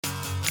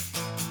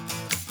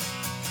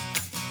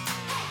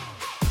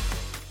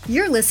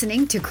You're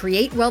listening to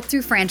Create Wealth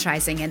Through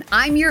Franchising, and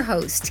I'm your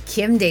host,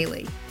 Kim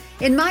Daly.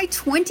 In my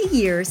 20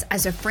 years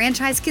as a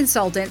franchise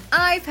consultant,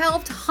 I've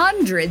helped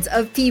hundreds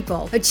of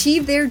people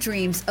achieve their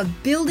dreams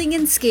of building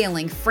and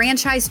scaling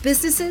franchise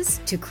businesses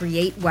to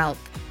create wealth.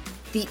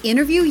 The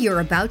interview you're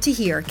about to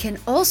hear can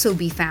also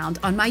be found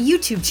on my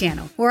YouTube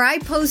channel, where I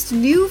post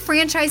new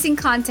franchising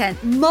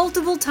content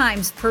multiple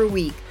times per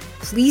week.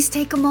 Please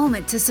take a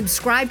moment to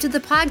subscribe to the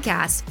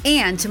podcast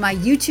and to my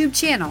YouTube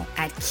channel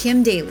at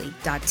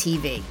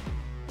kimdaly.tv.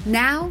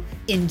 Now,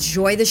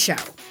 enjoy the show.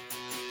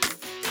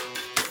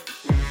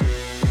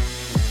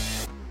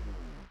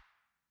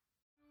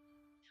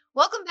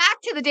 Welcome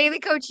back to the Daily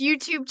Coach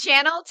YouTube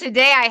channel.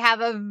 Today I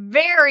have a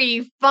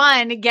very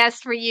fun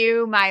guest for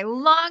you, my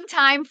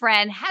longtime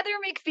friend, Heather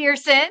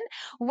McPherson.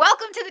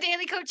 Welcome to the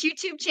Daily Coach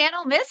YouTube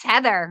channel, Miss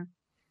Heather.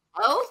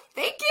 Oh,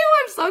 thank you.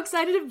 I'm so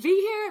excited to be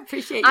here.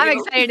 Appreciate you. I'm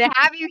excited to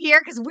have you here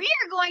because we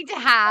are going to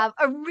have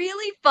a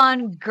really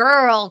fun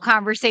girl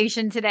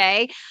conversation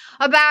today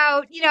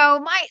about,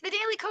 the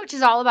Daily Coach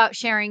is all about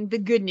sharing the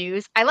good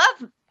news. I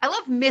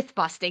love myth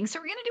busting, so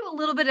we're going to do a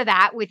little bit of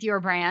that with your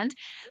brand,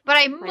 but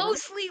I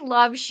mostly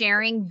love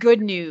sharing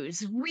good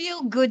news,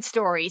 real good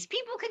stories.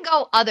 People can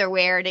go other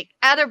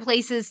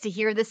places to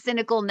hear the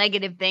cynical,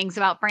 negative things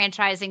about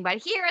franchising, but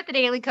here at the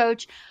Daily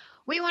Coach,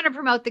 we want to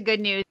promote the good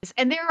news,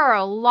 and there are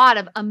a lot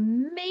of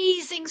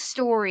amazing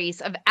stories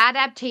of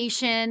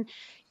adaptation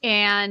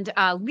and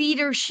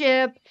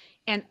leadership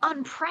and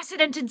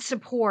unprecedented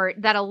support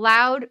that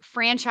allowed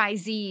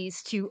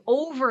franchisees to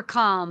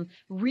overcome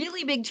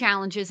really big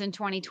challenges in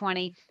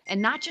 2020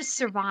 and not just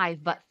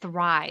survive, but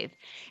thrive.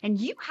 And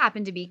you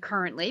happen to be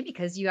currently,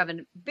 because you have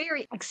a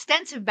very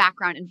extensive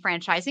background in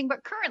franchising,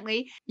 but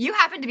currently you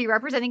happen to be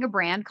representing a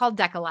brand called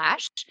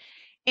Decalash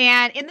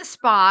and in the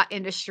spa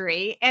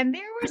industry. And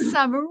there were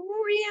some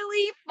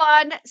really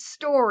fun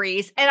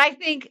stories, and I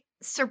think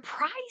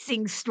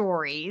surprising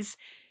stories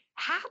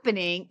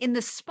happening in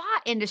the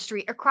spa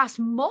industry across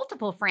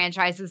multiple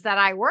franchises that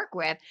I work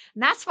with.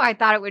 And that's why I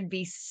thought it would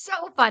be so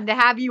fun to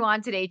have you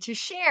on today to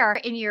share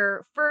in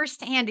your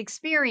firsthand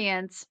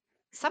experience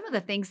some of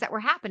the things that were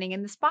happening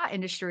in the spa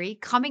industry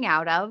coming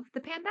out of the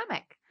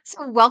pandemic.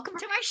 So welcome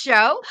to my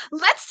show.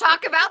 Let's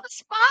talk about the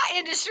spa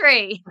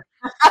industry.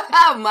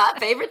 My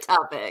favorite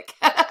topic.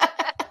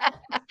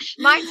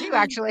 Mine too,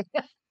 actually.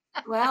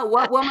 Well,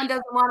 what woman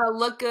doesn't want to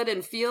look good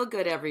and feel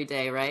good every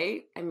day,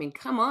 right? I mean,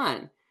 come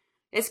on.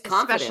 It's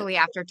confidence. Especially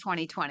after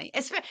 2020.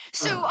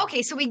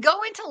 So we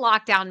go into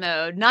lockdown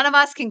mode. None of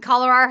us can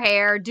color our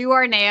hair, do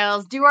our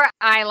nails, do our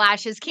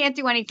eyelashes, can't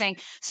do anything.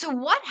 So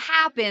what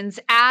happens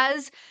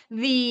as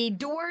the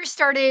doors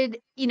started,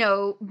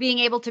 being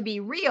able to be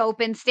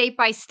reopened state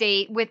by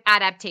state with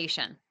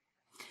adaptation?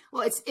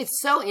 Well,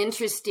 it's so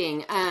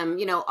interesting.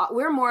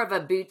 We're more of a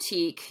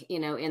boutique,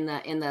 in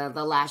the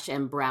lash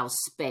and brow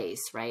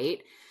space,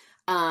 right?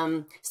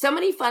 So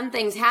many fun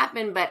things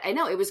happened, but I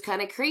know it was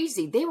kind of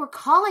crazy. They were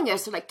calling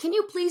us. They're like, can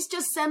you please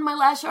just send my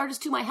lash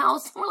artist to my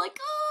house? And we're like,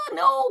 oh,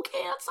 no,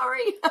 can't, sorry.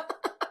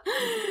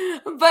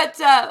 But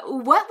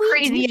what we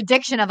crazy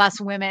addiction of us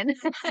women.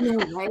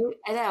 Right?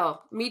 I know.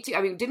 Me too.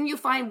 I mean, didn't you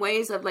find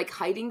ways of like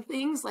hiding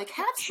things? Like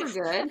hats were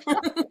good.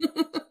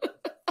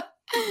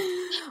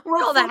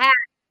 Well, the hat.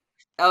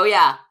 Oh,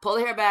 yeah. Pull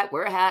the hair back,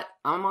 wear a hat.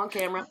 I'm on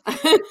camera.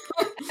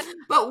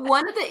 But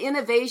one of the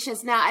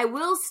innovations, now I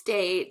will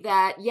state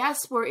that,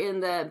 yes, we're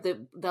in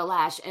the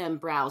lash and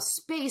brow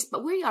space,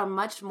 but we are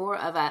much more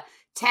of a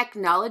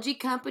technology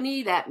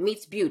company that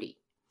meets beauty.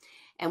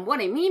 And what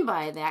I mean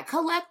by that,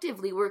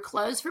 collectively, we're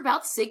closed for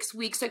about 6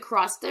 weeks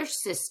across their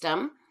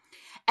system.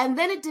 And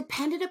then it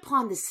depended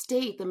upon the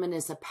state, the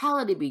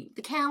municipality,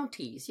 the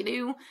counties,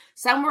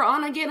 Some were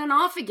on again and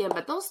off again,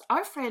 but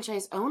our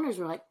franchise owners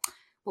were like,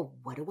 well,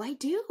 what do I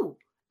do?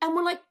 And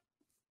we're like,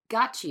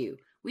 got you.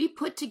 We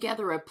put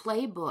together a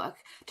playbook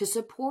to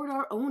support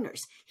our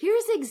owners.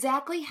 Here's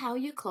exactly how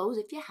you close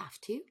if you have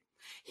to.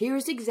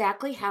 Here's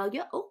exactly how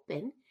you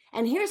open.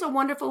 And here's a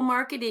wonderful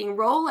marketing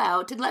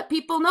rollout to let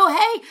people know,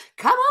 hey,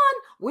 come on,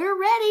 we're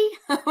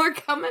ready. We're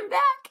coming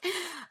back.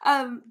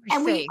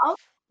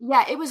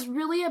 It was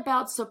really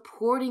about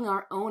supporting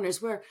our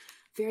owners. We're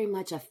very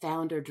much a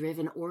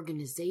founder-driven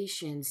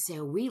organization.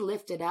 So we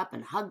lifted up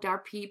and hugged our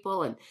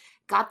people and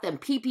got them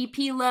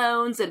PPP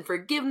loans and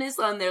forgiveness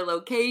on their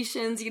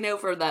locations,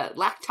 for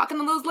talking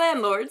to those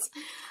landlords.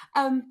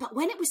 But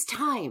when it was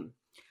time,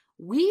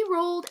 we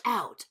rolled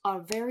out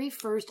our very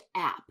first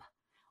app.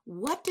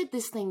 What did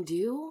this thing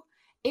do?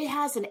 It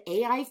has an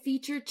AI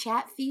feature,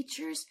 chat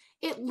features.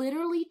 It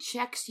literally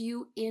checks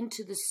you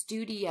into the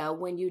studio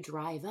when you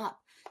drive up.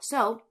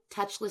 So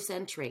touchless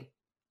entry.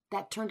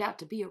 That turned out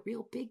to be a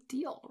real big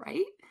deal,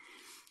 right?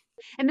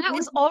 And that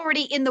was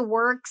already in the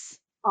works?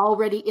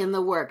 Already in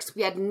the works.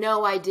 We had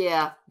no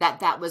idea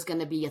that was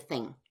going to be a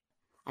thing.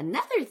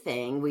 Another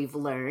thing we've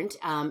learned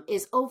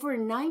is over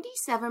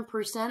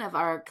 97% of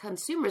our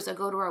consumers that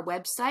go to our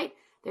website,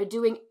 they're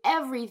doing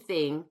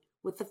everything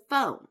with the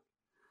phone.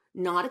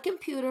 Not a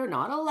computer,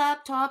 not a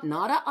laptop,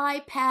 not an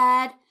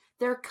iPad.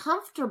 They're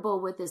comfortable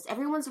with this.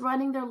 Everyone's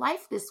running their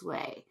life this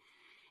way.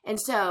 And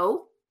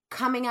so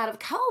coming out of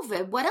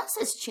COVID, what else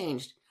has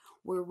changed?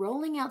 We're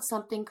rolling out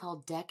something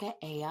called Deca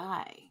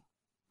AI.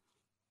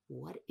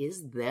 What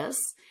is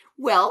this?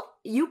 Well,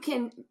 you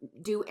can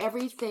do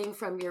everything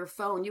from your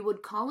phone. You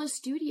would call a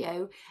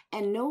studio,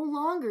 and no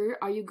longer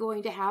are you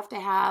going to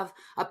have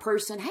a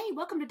person, hey,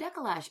 welcome to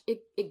Decalash.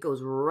 It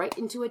goes right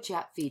into a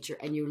chat feature,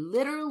 and you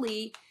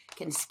literally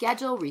can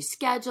schedule,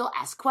 reschedule,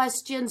 ask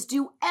questions,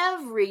 do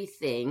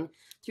everything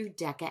through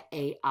Deca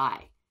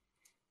AI.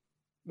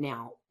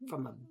 Now,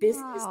 from a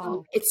business,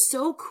 it's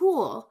so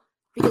cool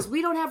because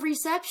we don't have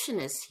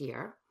receptionists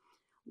here.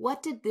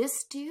 What did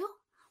this do?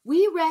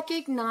 We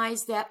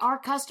recognize that our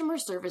customer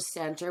service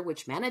center,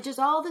 which manages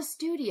all the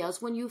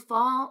studios, when you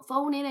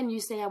phone in and you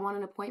say, I want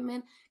an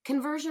appointment,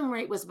 conversion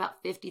rate was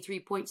about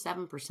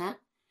 53.7%.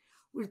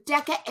 With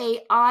Deca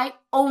AI,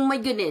 oh my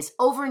goodness,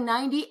 over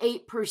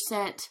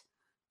 98%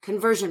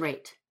 conversion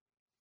rate.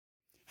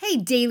 Hey,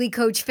 Daily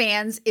Coach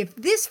fans, if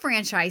this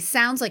franchise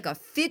sounds like a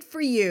fit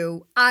for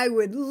you, I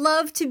would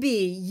love to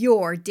be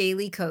your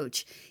Daily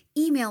Coach.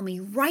 Email me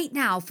right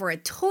now for a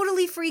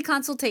totally free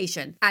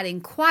consultation at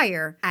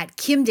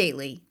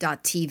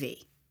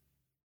inquire@kimdaly.tv.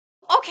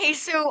 Okay,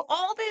 so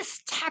all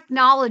this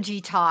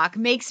technology talk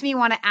makes me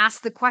want to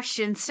ask the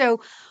question,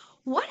 so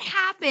what's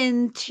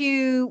happening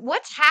to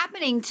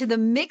the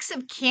mix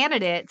of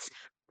candidates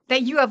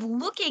that you have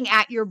looking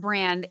at your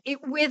brand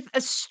with a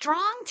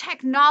strong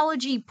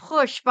technology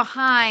push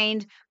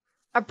behind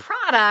a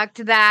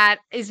product that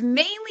is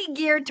mainly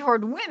geared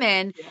toward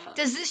women? Yeah.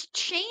 Does this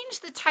change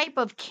the type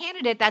of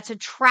candidate that's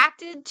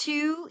attracted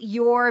to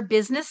your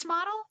business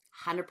model?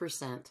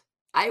 100%.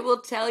 I will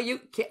tell you,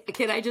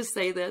 can I just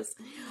say this?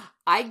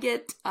 I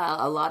get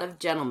a lot of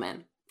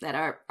gentlemen that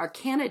are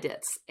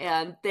candidates,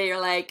 and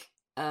they're like,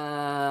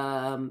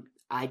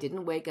 I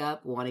didn't wake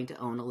up wanting to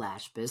own a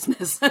lash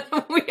business.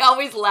 We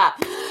always laugh.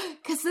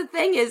 Because the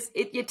thing is,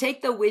 you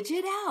take the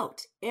widget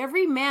out.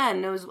 Every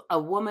man knows a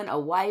woman, a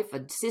wife,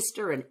 a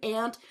sister, an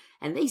aunt,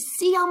 and they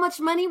see how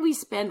much money we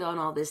spend on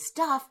all this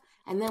stuff.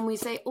 And then we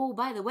say, oh,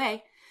 by the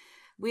way,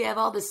 we have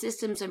all the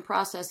systems and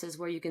processes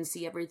where you can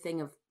see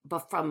everything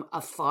from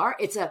afar.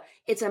 It's a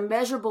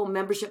measurable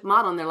membership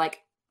model. And they're like,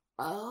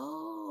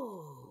 oh.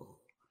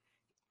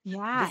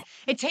 Yeah,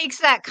 it takes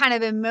that kind of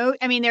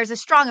there's a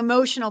strong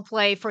emotional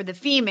play for the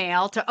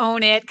female to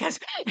own it because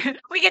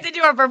we get to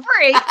do it for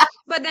free.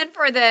 But then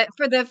for the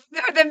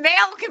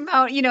male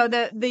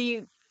component,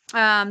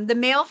 the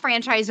male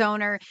franchise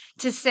owner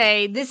to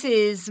say this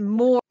is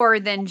more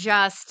than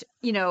just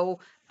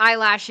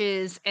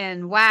eyelashes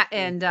and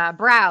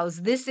brows.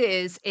 This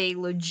is a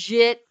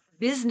legit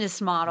business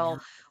model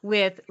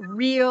with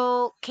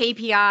real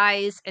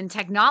KPIs and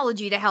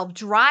technology to help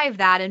drive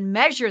that and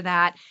measure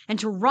that and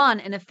to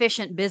run an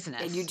efficient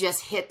business. And you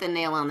just hit the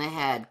nail on the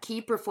head. Key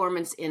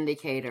performance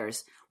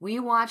indicators. We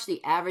watch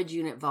the average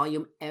unit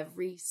volume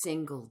every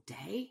single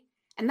day.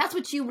 And that's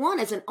what you want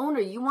as an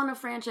owner. You want a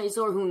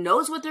franchisor who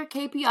knows what their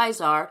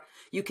KPIs are.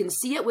 You can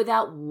see it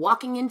without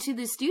walking into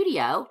the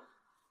studio.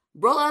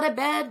 Roll out of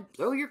bed,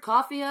 throw your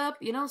coffee up,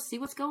 see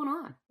what's going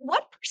on.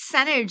 What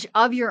percentage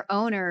of your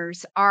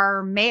owners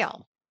are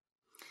male?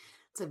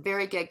 It's a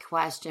very good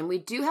question. We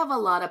do have a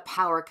lot of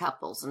power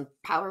couples, and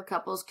power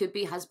couples could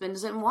be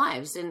husbands and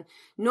wives. And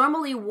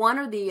normally one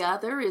or the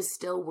other is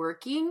still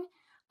working,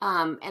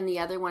 and the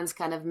other one's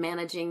kind of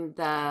managing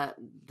the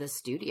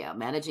studio,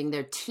 managing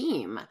their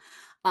team.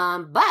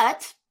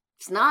 But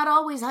it's not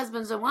always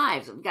husbands and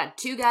wives. We've got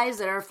two guys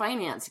that are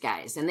finance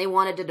guys, and they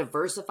wanted to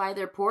diversify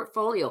their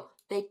portfolio.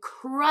 They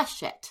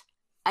crush it.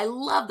 I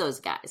love those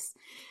guys.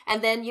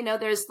 And then,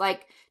 there's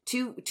like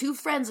two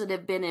friends that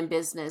have been in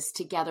business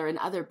together in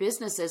other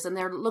businesses, and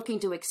they're looking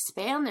to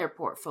expand their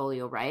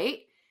portfolio,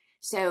 right?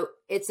 So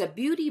it's a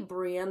beauty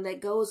brand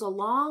that goes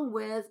along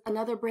with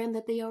another brand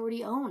that they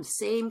already own.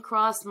 Same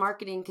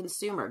cross-marketing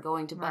consumer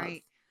going to both.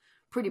 Right.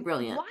 Pretty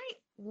brilliant. Why?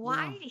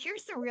 Yeah.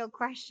 Here's the real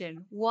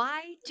question.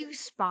 Why do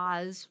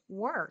spas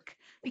work?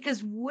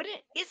 Because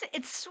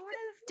it sort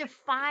of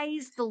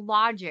defies the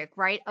logic,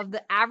 right? Of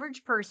the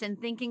average person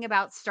thinking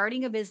about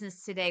starting a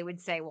business today would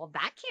say, well,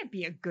 that can't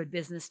be a good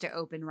business to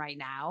open right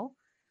now.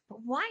 But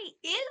why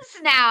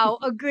is now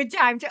a good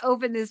time to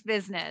open this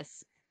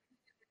business?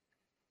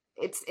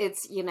 It's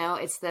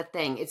the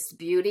thing. It's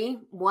beauty.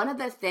 One of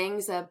the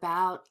things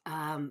about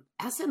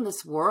us in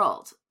this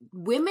world,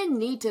 women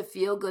need to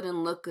feel good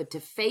and look good to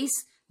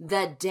face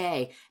the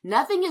day.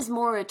 Nothing is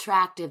more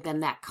attractive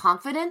than that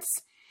confidence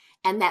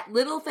and that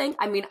little thing.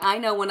 I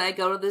know when I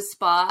go to the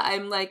spa,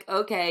 I'm like,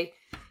 okay,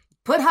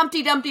 put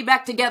Humpty Dumpty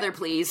back together,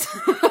 please.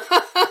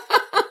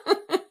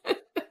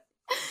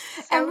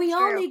 And we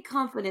all need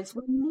confidence.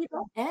 We need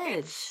an edge.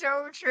 It's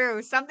so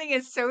true. Something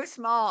is so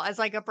small as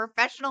like a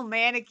professional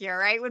manicure,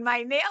 right? When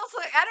my nails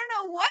look, I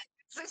don't know what.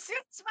 So as soon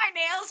as my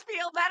nails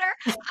feel better,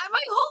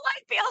 my whole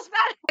life feels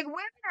better. Like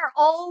women are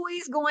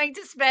always going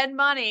to spend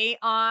money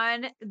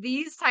on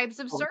these types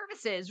of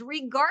services,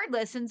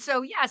 regardless. And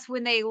so, yes,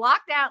 when they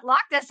locked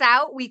us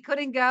out, we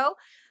couldn't go.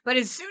 But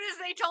as soon as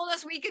they told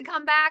us we could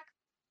come back,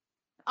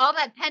 all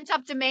that pent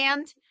up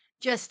demand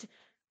just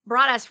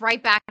brought us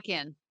right back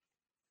in.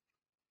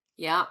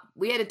 Yeah,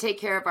 we had to take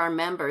care of our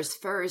members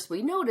first.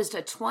 We noticed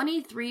a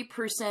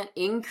 23%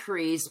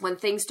 increase when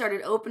things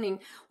started opening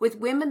with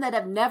women that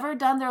have never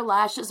done their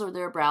lashes or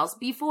their brows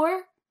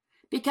before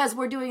because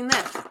we're doing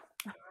this,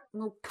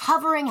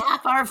 covering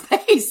half our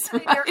face.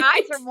 Right? Their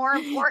eyes are more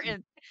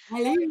important.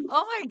 Right?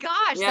 Oh my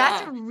gosh,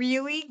 that's Yeah. a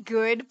really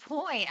good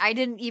point. I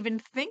didn't even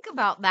think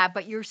about that,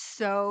 but it's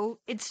so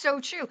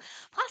true.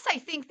 Plus, I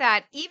think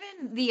that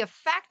even the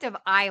effect of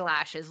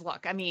eyelashes,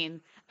 look, I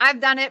mean, I've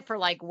done it for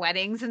like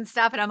weddings and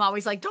stuff, and I'm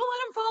always like, don't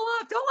let them fall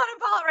off, don't let them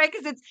fall off, right?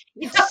 Because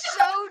it's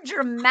so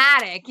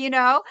dramatic,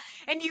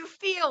 and you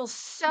feel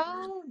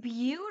so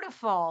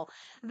beautiful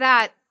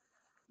that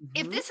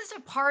if Mhm. this is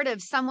a part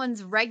of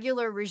someone's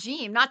regular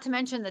regime, not to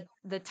mention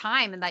the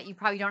time and that you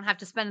probably don't have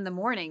to spend in the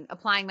morning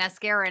applying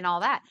mascara and all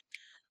that.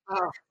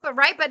 Oh, But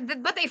right,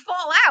 but they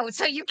fall out,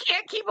 so you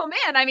can't keep them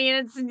in. I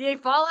mean, they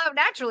fall out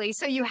naturally,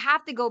 so you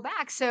have to go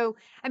back. So,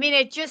 I mean,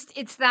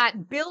 it's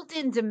that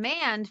built-in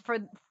demand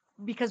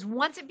because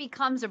once it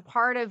becomes a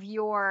part of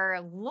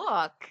your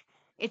look,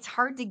 it's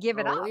hard to give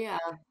it oh up. yeah.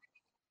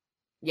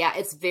 Yeah,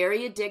 it's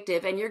very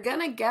addictive and you're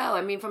gonna go.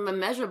 I mean, from a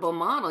measurable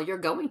model, you're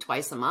going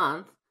twice a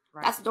month.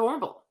 Right. That's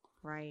normal,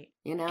 Right.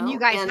 you And you know?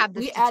 guys And have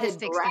the we added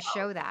statistics to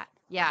show that.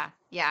 Yeah.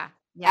 Yeah.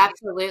 Yeah.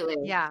 absolutely.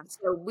 Yeah.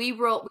 So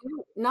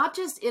not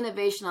just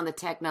innovation on the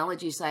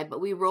technology side, but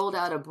we rolled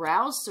out a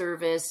browse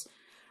service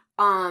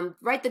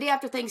right the day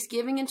after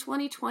Thanksgiving in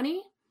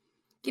 2020.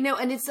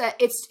 And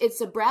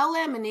it's a brow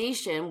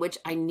lamination, which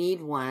I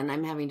need one.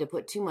 I'm having to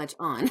put too much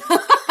on.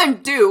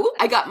 I'm due.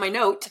 I got my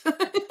note.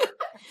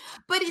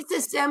 But it's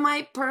a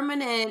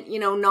semi-permanent,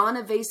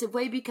 non-invasive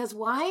way because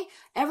why?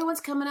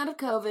 Everyone's coming out of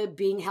COVID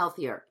being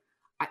healthier.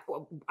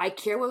 I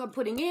care what I'm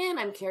putting in.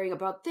 I'm caring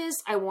about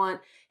this. I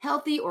want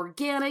healthy,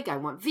 organic. I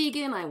want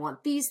vegan. I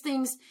want these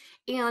things.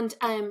 And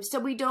so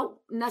we don't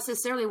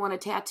necessarily want to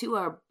tattoo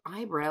our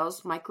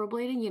eyebrows,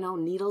 microblading,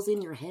 needles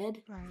in your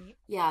head. Right.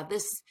 Yeah,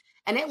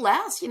 and it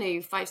lasts,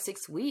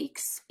 5-6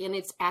 weeks. And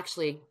it's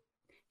actually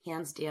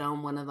hands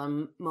down one of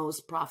the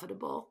most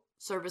profitable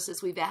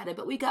services we've added,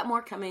 but we got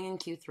more coming in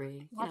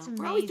Q3. That's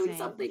We're always doing amazing.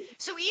 something.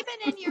 So even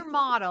in your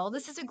model,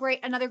 this is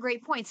another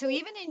great point. So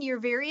even in your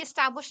very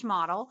established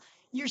model,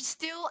 you're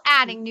still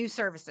adding new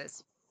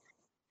services.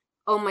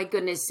 Oh my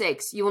goodness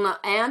sakes. You will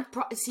not, and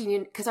see,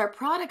 because our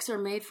products are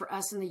made for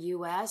us in the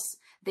US,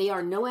 they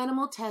are no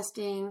animal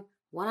testing,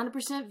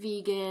 100%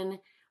 vegan.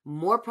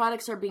 More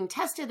products are being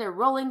tested. They're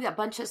rolling a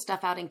bunch of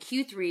stuff out in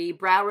Q3,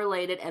 brow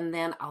related. And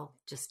then I'll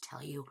just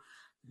tell you,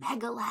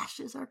 mega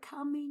lashes are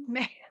coming.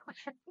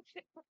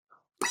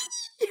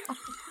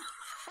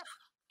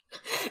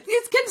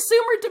 It's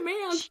consumer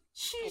demand.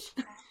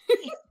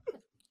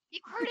 You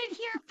heard it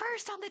here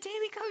first on the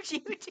Daily Coach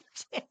YouTube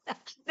channel.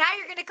 Now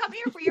you're going to come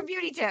here for your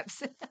beauty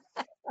tips.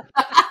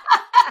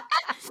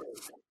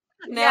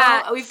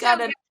 Now we've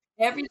got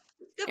every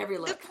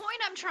look. The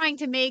point I'm trying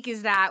to make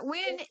is that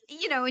when,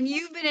 and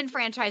you've been in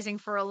franchising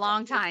for a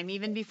long time,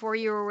 even before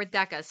you were with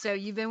DECA. So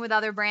you've been with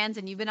other brands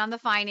and you've been on the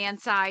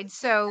finance side.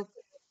 So,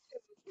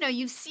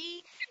 you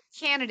see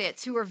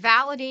candidates who are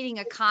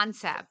validating a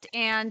concept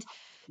and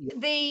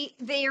they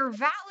are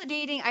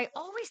validating. I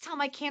always tell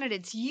my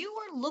candidates, you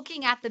are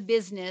looking at the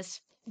business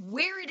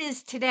where it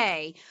is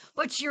today,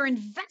 but you're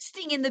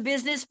investing in the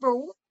business for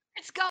where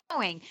it's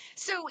going.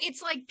 So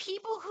it's like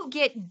people who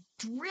get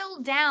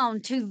drilled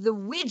down to the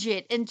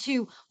widget and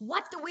to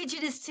what the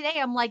widget is today.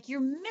 I'm like, you're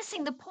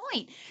missing the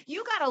point.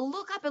 You got to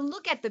look up and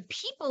look at the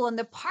people and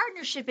the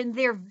partnership and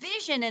their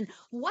vision and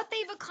what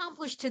they've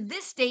accomplished to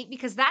this date,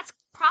 because that's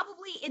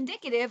probably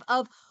indicative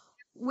of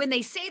when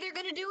they say they're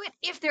going to do it,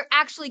 if they're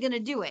actually going to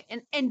do it.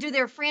 And do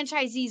their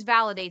franchisees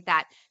validate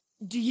that?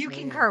 Do you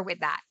concur with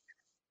that?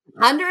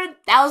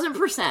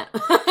 100,000%.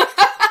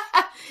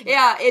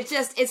 Yeah,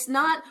 it's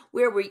not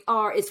where we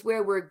are, it's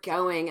where we're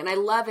going. And I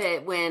love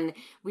it when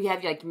we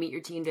have meet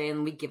your team day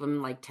and we give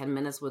them 10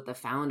 minutes with the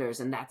founders.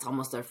 And that's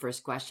almost their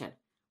first question.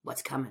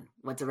 What's coming?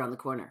 What's around the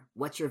corner?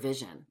 What's your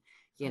vision?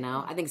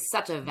 I think it's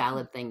such a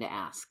valid thing to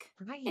ask.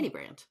 Right. Any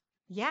brand.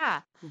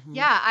 Yeah. Mm-hmm.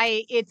 Yeah.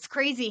 It's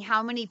crazy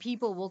how many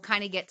people will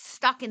kind of get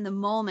stuck in the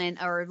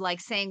moment or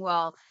saying,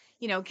 well,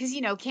 because,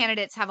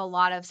 candidates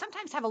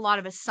sometimes have a lot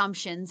of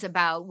assumptions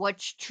about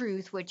what's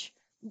truth, which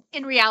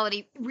in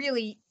reality,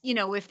 really,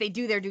 if they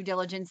do their due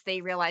diligence, they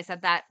realize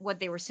that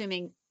what they were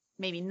assuming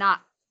maybe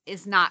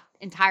is not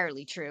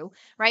entirely true,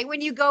 right?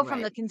 When you go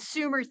from the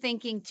consumer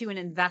thinking to an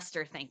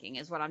investor thinking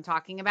is what I'm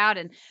talking about.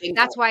 And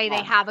that's why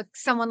they have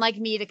someone like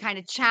me to kind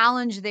of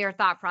challenge their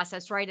thought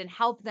process, right? And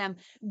help them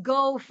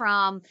go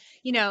from,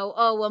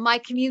 oh, well, my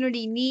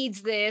community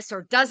needs this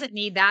or doesn't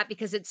need that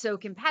because it's so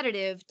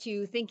competitive,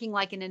 to thinking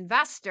like an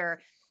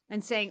investor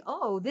and saying,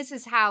 oh, this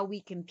is how we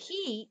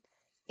compete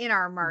in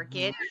our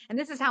market. And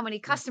this is how many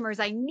customers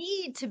I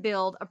need to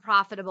build a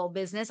profitable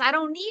business. I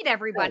don't need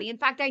everybody. In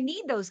fact, I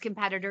need those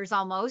competitors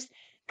almost,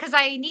 because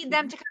I need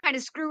them to kind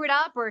of screw it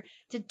up or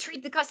to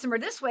treat the customer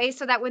this way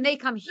so that when they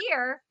come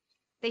here,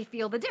 they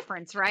feel the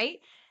difference, right?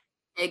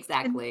 And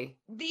Exactly.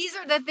 these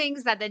are the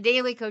things that the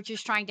Daily Coach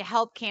is trying to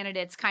help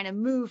candidates kind of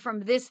move from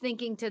this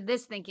thinking to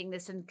this thinking,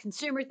 this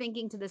consumer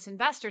thinking to this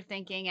investor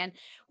thinking. And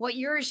what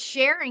you're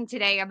sharing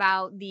today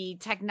about the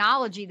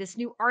technology, this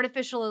new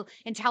artificial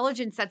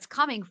intelligence that's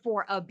coming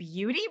for a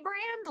beauty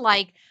brand,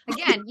 like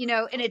again,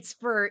 and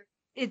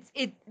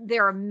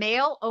there are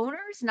male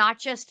owners, not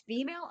just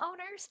female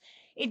owners.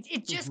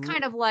 It just Hmm.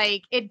 kind of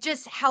like it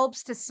just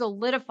helps to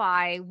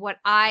solidify what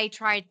I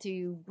try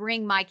to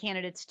bring my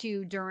candidates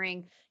to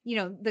during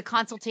the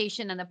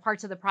consultation and the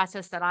parts of the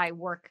process that I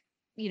work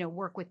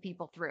with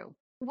people through.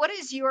 What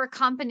is your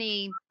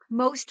company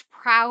most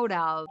proud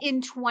of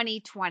in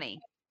 2020?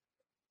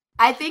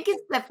 I think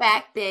it's the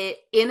fact that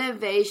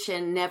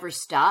innovation never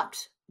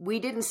stopped. We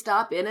didn't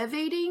stop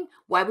innovating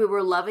while we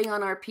were loving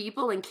on our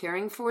people and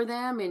caring for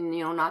them and,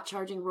 not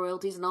charging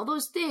royalties and all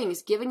those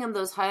things, giving them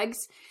those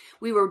hugs.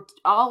 We were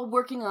all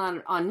working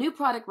on new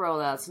product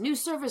rollouts, new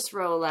service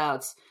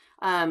rollouts,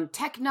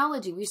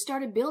 technology. We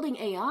started building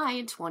AI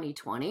in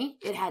 2020.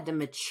 It had to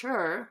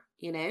mature.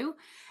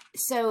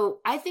 So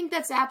I think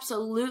that's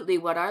absolutely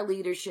what our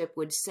leadership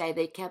would say.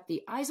 They kept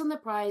the eyes on the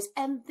prize.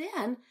 And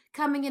then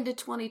coming into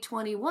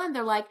 2021,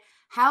 they're like,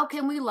 how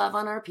can we love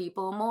on our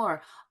people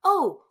more?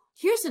 Oh,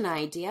 here's an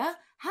idea.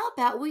 How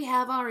about we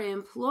have our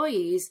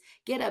employees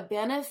get a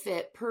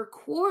benefit per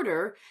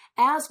quarter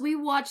as we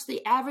watch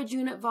the average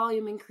unit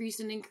volume increase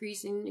and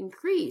increase and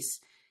increase?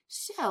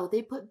 So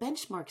they put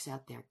benchmarks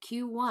out there.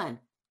 Q1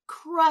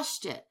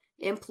 crushed it.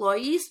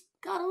 Employees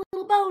got a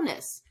little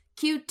bonus.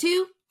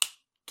 Q2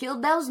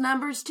 killed those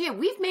numbers too.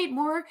 We've made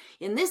more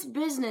in this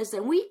business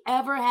than we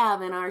ever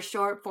have in our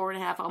short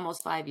 4.5,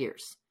 almost 5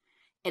 years.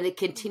 And it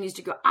continues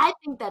to grow. I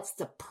think that's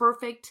the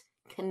perfect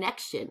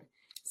connection.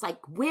 It's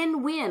like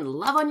win-win.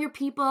 Love on your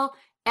people.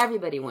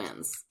 Everybody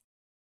wins.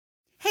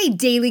 Hey,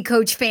 Daily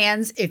Coach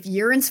fans, if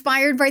you're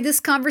inspired by this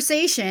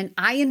conversation,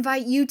 I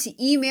invite you to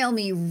email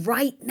me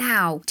right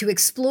now to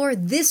explore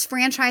this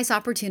franchise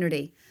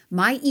opportunity.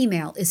 My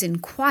email is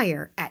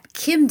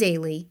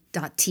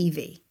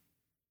inquire@kimdaly.tv.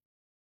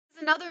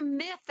 Another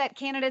myth that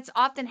candidates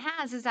often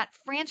has is that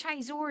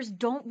franchisors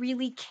don't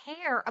really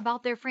care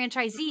about their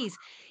franchisees.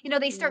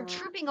 They start Yeah.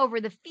 tripping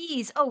over the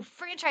fees. Oh,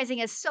 franchising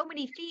has so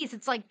many fees.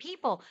 It's like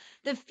people,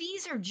 the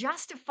fees are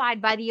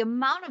justified by the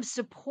amount of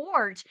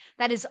support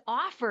that is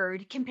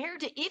offered compared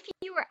to if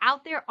you were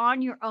out there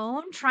on your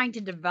own trying to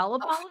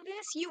develop all of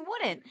this, you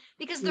wouldn't,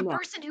 because the No.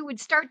 person who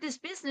would start this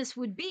business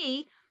would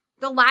be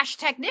the lash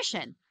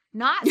technician,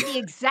 not the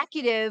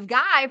executive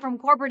guy from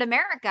corporate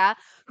America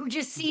who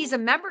just sees a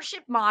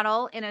membership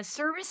model in a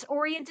service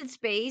oriented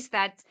space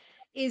that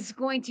is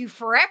going to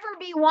forever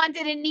be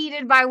wanted and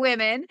needed by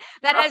women,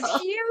 that has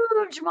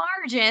huge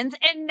margins.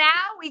 And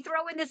now we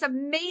throw in this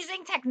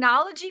amazing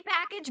technology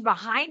package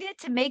behind it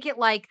to make it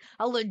like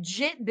a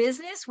legit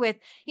business with,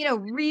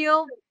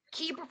 real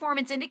key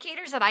performance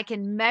indicators that I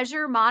can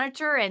measure,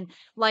 monitor, and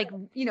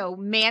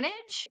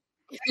manage.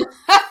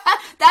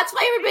 That's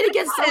why everybody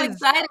gets so Yes.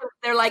 excited.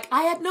 They're like,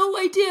 I had no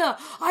idea.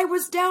 I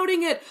was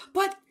doubting it,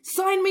 but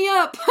sign me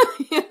up.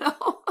 you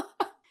know?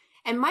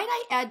 And might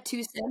I add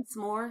 2 cents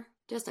more?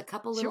 Just a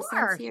couple little cents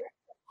Sure. here.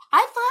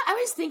 I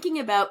was thinking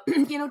about,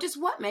 just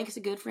what makes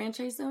a good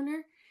franchise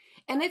owner.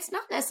 And it's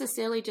not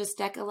necessarily just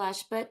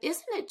Decalash, but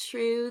isn't it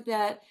true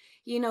that,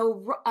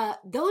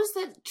 those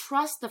that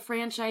trust the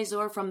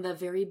franchisor from the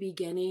very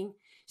beginning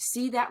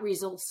see that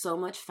result so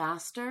much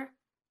faster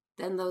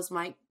than those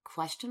might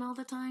question all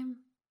the time?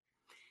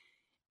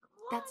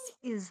 Why That's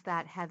is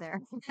that,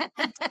 Heather?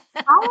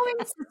 following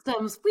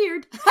systems.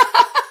 Weird.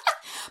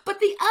 But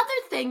the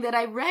other thing that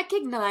I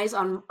recognize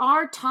on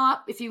our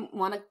top, if you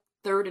want a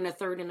third and a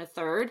third and a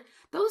third,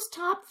 those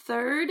top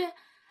third,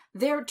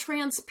 they're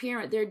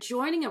transparent. They're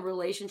joining a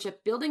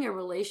relationship, building a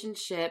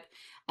relationship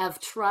of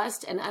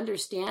trust and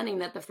understanding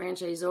that the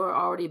franchisor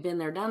already been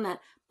there, done that.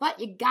 But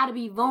you got to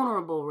be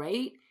vulnerable,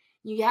 right?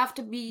 You have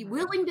to be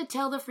willing to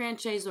tell the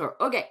franchisor,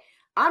 okay,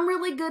 I'm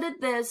really good at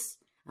this.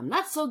 I'm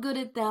not so good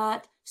at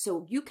that.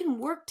 So you can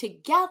work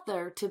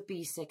together to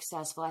be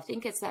successful. I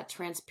think it's that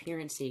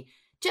transparency,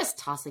 just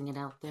tossing it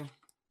out there.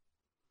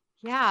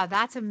 Yeah,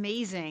 that's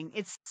amazing.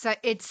 It's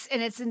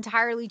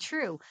entirely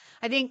true.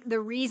 I think the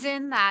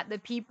reason that the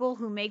people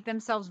who make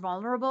themselves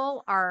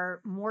vulnerable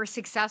are more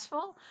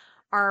successful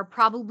are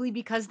probably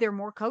because they're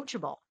more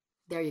coachable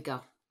There you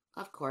go.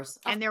 Of course.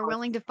 Of and they're course.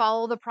 willing to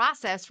follow the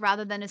process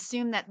rather than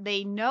assume that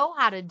they know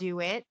how to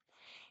do it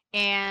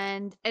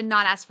and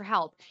not ask for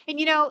help. And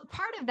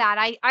part of that,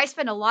 I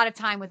spend a lot of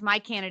time with my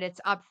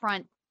candidates up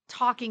front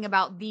talking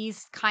about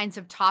these kinds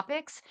of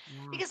topics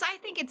Yeah. because I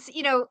think it's,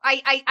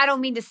 I don't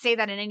mean to say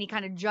that in any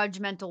kind of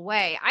judgmental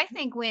way. I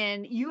think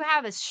when you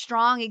have a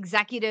strong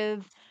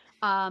executive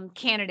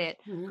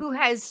candidate Mhm. who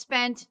has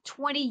spent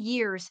 20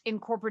 years in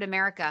corporate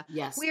America,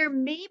 Yes. where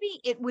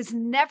maybe it was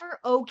never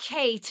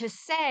okay to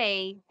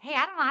say, hey,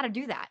 I don't know how to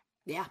do that,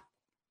 Yeah.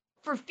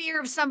 for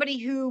fear of somebody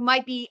who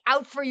might be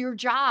out for your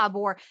job,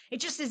 or it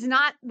just is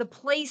not the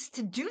place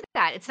to do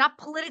that. It's not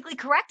politically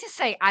correct to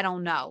say, I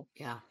don't know.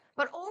 Yeah.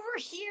 But over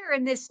here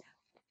in this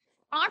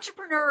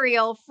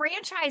entrepreneurial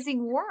franchising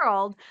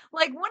world,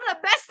 like one of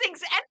the best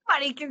things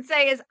anybody can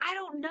say is, I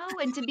don't know.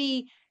 And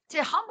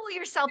to humble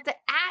yourself, to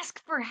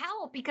ask for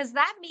help, because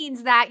that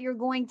means that you're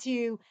going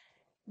to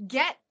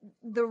get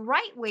the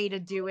right way to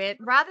do it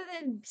rather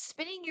than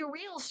spinning your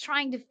wheels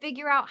trying to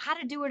figure out how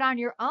to do it on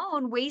your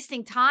own,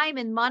 wasting time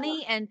and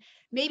money and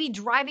maybe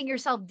driving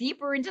yourself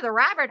deeper into the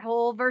rabbit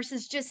hole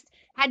versus just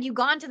had you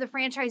gone to the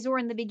franchisor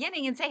in the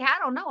beginning and say, I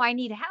don't know, I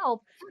need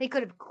help, they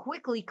could have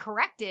quickly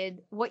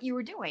corrected what you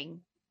were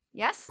doing.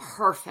 Yes?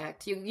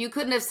 Perfect. You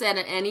couldn't have said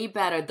it any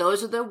better.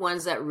 Those are the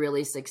ones that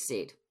really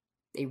succeed.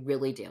 They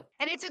really do.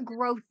 And it's a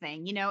growth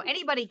thing.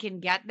 Anybody can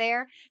get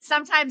there.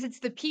 Sometimes it's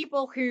the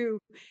people who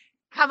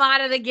come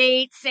out of the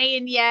gate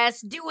saying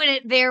yes, doing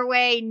it their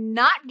way,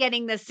 not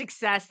getting the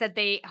success that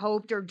they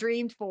hoped or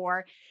dreamed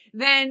for.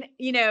 Then,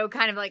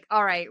 kind of like,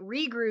 all right,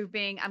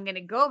 regrouping. I'm going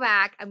to go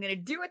back. I'm going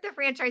to do what the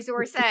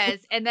franchisor says.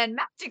 And then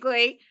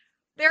magically,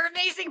 they're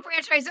amazing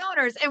franchise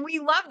owners. And we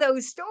love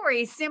those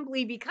stories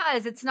simply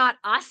because it's not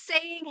us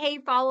saying, hey,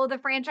 follow the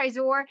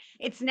franchisor.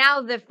 It's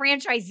now the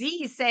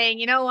franchisee saying,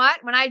 you know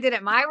what? When I did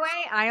it my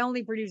way, I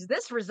only produced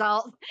this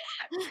result.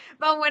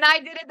 But when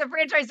I did it the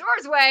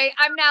franchisor's way,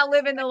 I'm now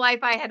living the life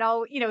I had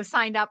all,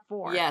 signed up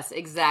for. Yes,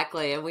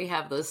 exactly. And we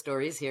have those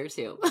stories here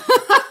too.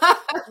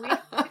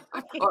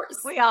 Of course.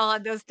 We all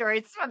have those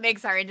stories. It's what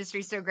makes our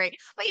industry so great.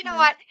 But you know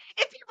what?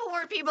 If people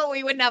weren't people,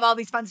 we wouldn't have all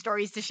these fun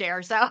stories to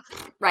share. So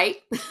right.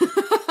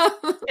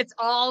 It's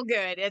all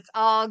good. It's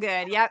all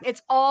good. Yeah.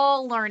 It's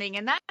all learning.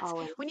 And that's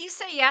Always. When you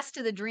say yes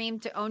to the dream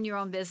to own your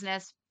own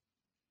business,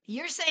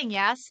 you're saying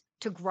yes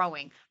to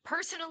growing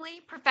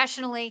personally,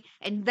 professionally,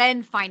 and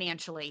then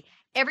financially.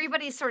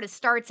 Everybody sort of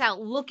starts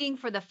out looking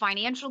for the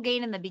financial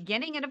gain in the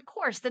beginning. And of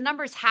course, the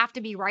numbers have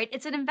to be right.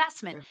 It's an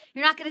investment.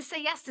 You're not going to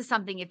say yes to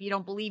something if you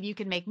don't believe you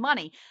can make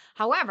money.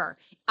 However,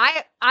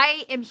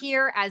 I am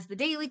here as the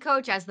daily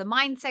coach, as the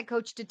mindset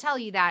coach, to tell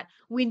you that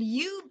when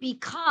you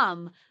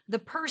become the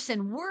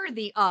person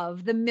worthy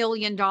of the $1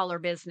 million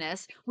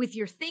business with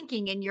your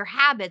thinking and your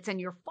habits and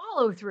your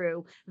follow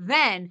through,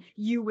 then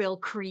you will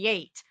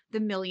create the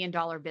 $1 million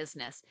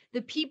business.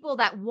 The people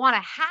that want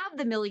to have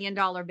the $1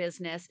 million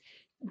business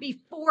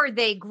before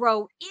they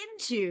grow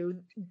into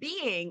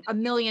being a $1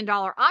 million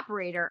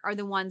operator are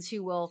the ones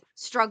who will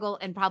struggle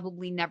and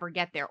probably never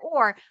get there,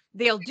 or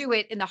they'll do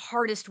it in the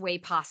hardest way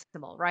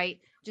possible, right?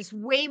 Just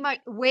way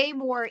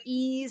more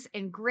ease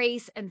and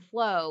grace and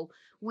flow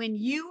when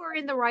you are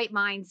in the right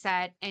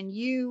mindset and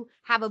you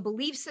have a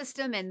belief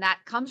system, and that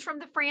comes from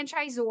the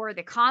franchisor,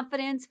 the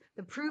confidence,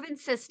 the proven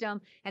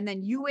system, and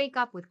then you wake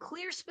up with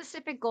clear,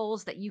 specific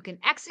goals that you can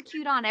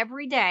execute on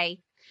every day.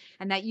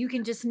 And that you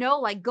can just know,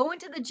 like going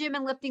to the gym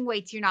and lifting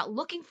weights, you're not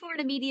looking for an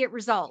immediate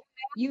result.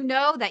 You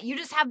know that you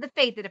just have the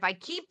faith that if I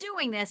keep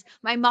doing this,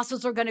 my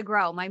muscles are going to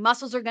grow. My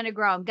muscles are going to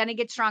grow. I'm going to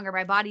get stronger.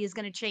 My body is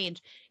going to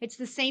change. It's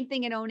the same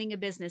thing in owning a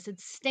business.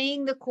 It's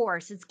staying the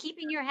course. It's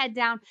keeping your head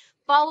down,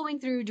 following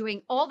through,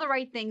 doing all the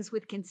right things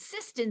with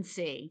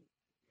consistency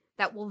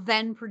that will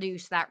then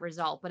produce that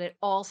result. But it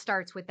all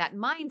starts with that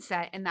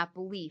mindset and that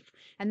belief.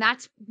 And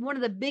that's one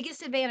of the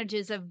biggest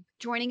advantages of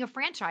joining a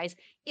franchise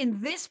in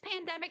this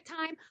pandemic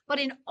time, but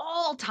in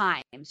all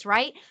times,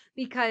 right?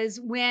 Because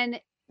when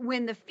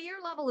the fear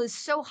level is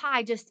so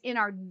high just in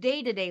our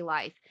day-to-day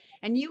life,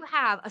 and you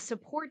have a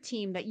support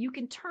team that you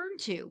can turn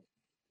to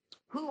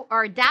who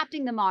are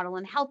adapting the model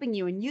and helping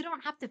you, and you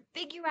don't have to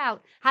figure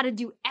out how to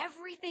do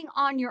everything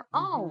on your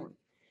own.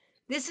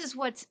 This is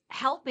what's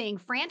helping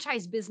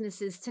franchise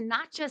businesses to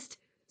not just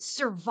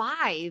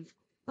survive,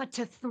 but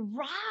to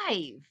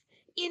thrive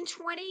in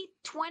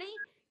 2020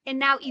 and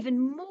now even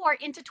more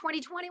into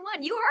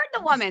 2021. You heard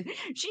the woman.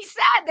 She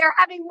said they're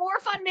having more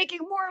fun making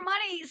more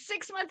money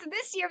 6 months of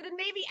this year than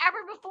maybe ever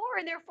before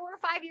in their 4 or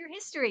 5 year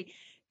history.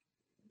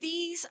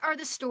 These are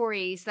the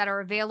stories that are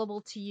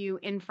available to you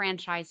in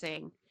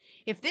franchising.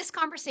 If this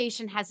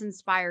conversation has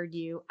inspired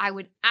you, I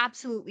would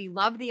absolutely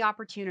love the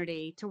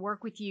opportunity to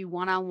work with you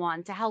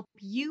one-on-one to help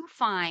you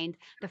find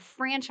the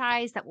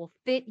franchise that will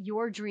fit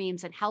your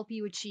dreams and help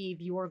you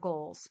achieve your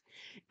goals.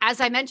 As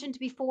I mentioned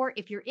before,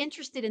 if you're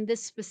interested in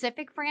this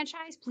specific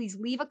franchise, please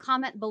leave a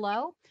comment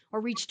below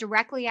or reach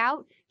directly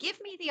out. Give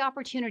me the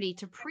opportunity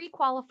to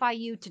pre-qualify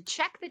you, to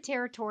check the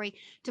territory,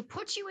 to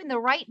put you in the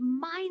right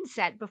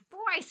mindset before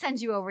I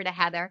send you over to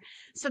Heather,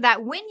 so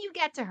that when you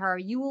get to her,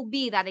 you will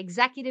be that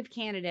executive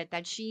candidate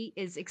that she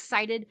is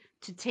excited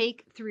to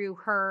take through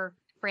her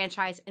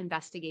franchise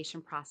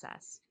investigation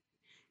process.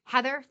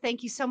 Heather,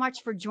 thank you so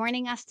much for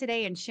joining us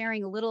today and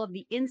sharing a little of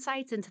the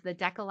insights into the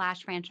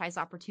Decalash franchise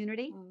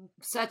opportunity.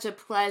 Such a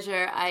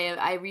pleasure.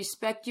 I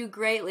respect you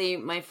greatly,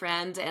 my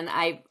friend, and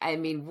I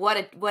mean, what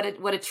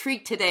a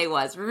treat today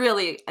was.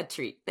 Really a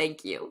treat.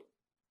 Thank you.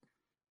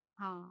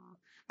 Oh,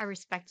 I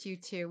respect you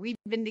too. We've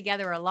been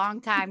together a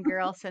long time,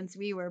 girl, since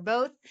we were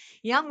both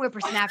young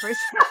whippersnappers.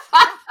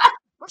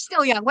 We're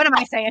still young. What am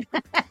I saying?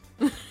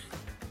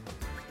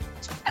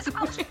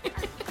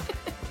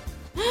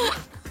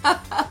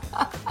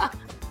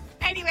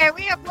 Anyway,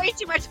 we have way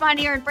too much fun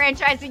here in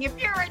franchising.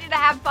 If you're ready to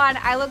have fun,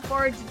 I look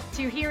forward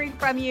to hearing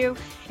from you.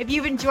 If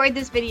you've enjoyed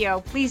this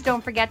video, please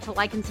don't forget to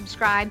like and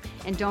subscribe,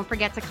 and don't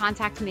forget to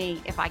contact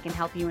me if I can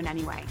help you in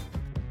any way.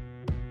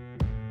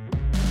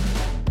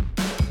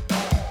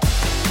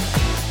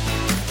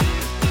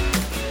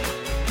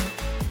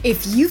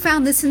 If you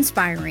found this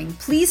inspiring,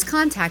 please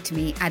contact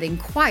me at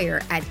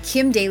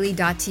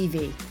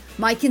inquire@kimdaly.tv.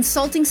 My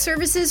consulting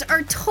services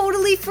are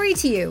totally free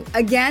to you.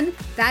 Again,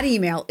 that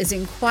email is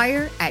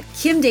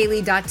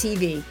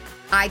inquire@kimdaly.tv.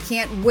 I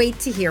can't wait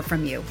to hear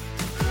from you.